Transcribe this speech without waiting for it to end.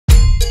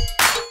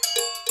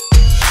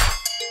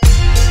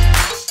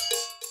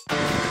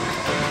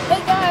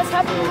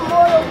Happy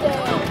Memorial Day.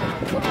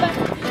 The best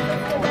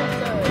DJs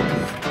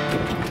Adventures.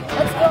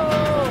 Let's go.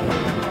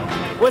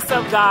 What's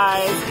up,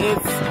 guys?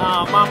 It's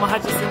Mama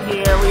Hutchinson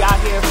here. We out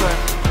here for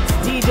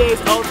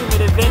DJ's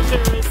Ultimate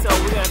Adventures. So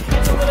we're gonna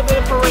catch a little bit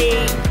of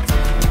parade.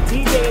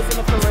 DJ is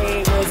in the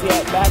parade. Where's he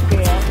at? Back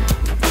there.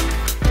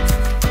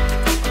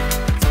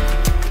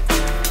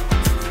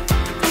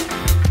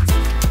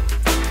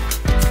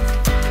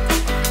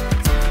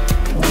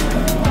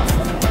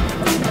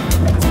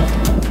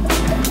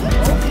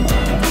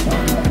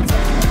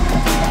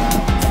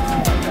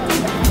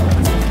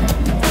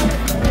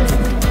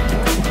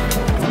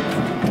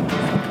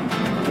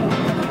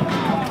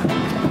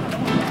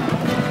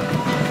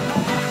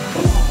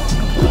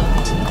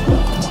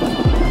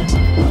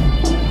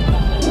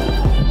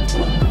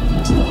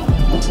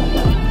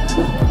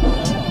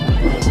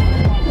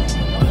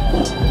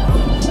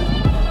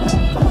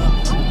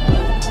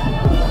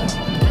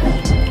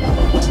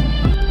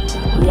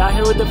 Out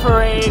here with the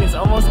parade, it's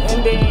almost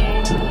ending.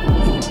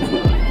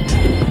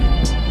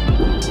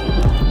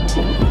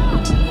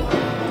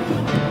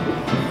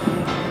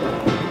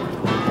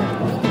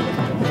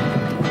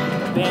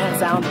 The band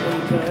sounds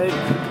pretty good.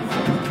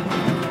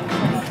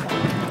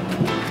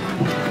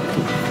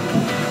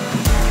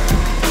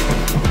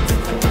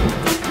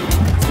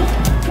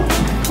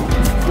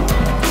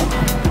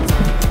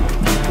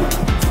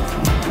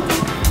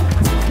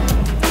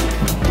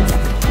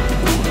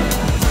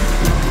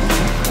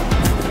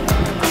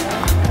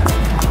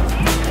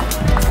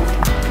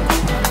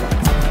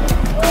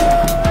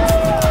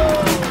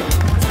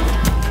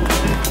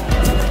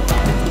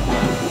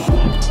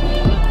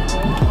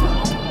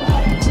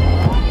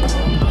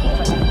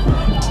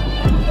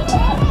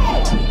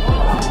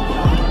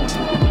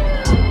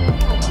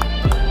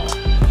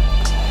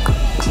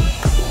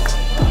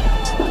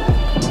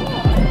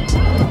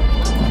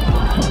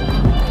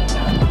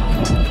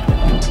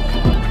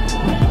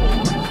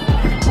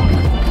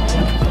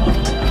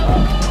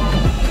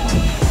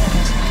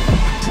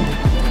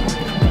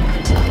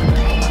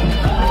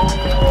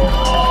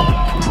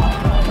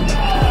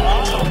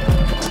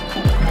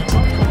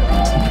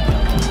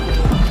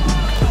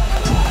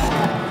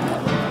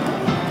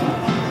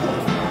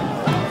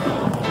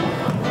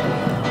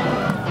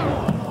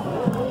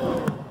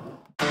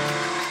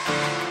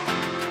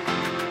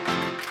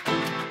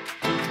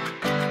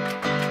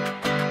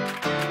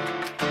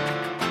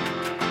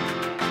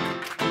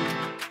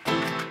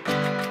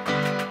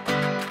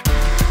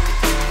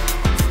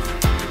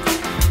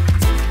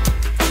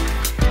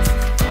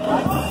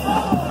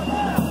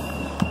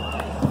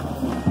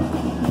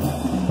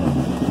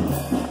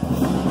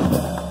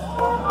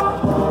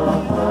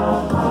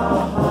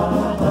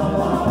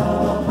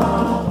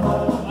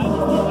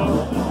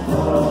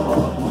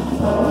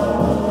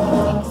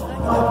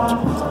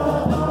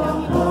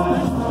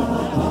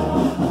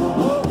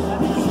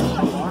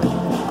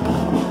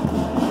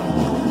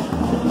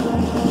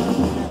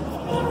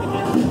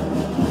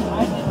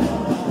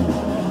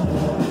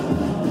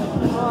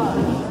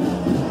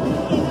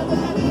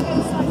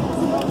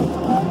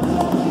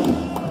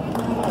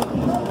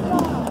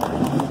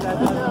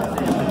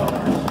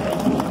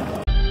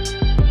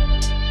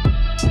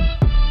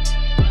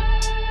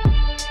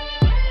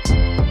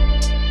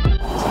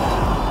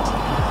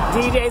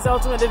 DJ's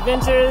Ultimate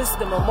Adventures,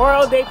 the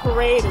Memorial Day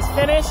Parade is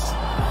finished.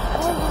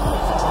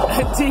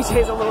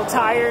 DJ's a little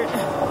tired.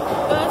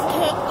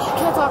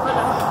 Can't talk right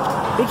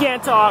now. He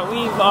can't talk.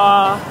 We've,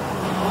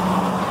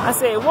 I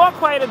say, walked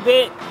quite a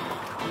bit.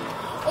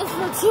 It's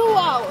for 2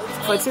 hours.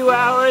 For 2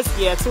 hours?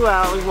 Yeah, 2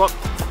 hours. We walked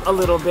a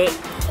little bit.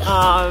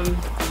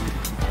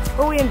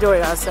 But we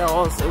enjoyed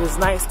ourselves. It was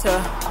nice to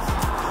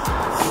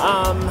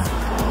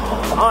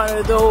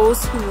honor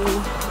those who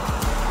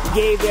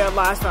gave their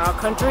lives for our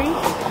country.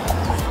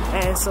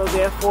 And so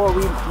therefore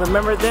we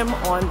remember them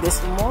on this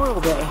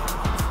Memorial Day.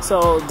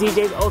 So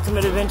DJ's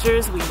Ultimate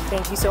Adventures, we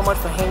thank you so much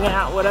for hanging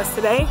out with us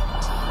today.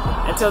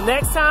 Until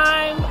next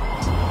time,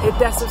 hit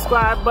that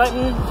subscribe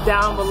button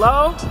down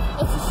below.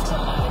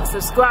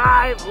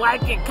 Subscribe,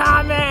 like, and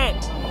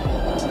comment.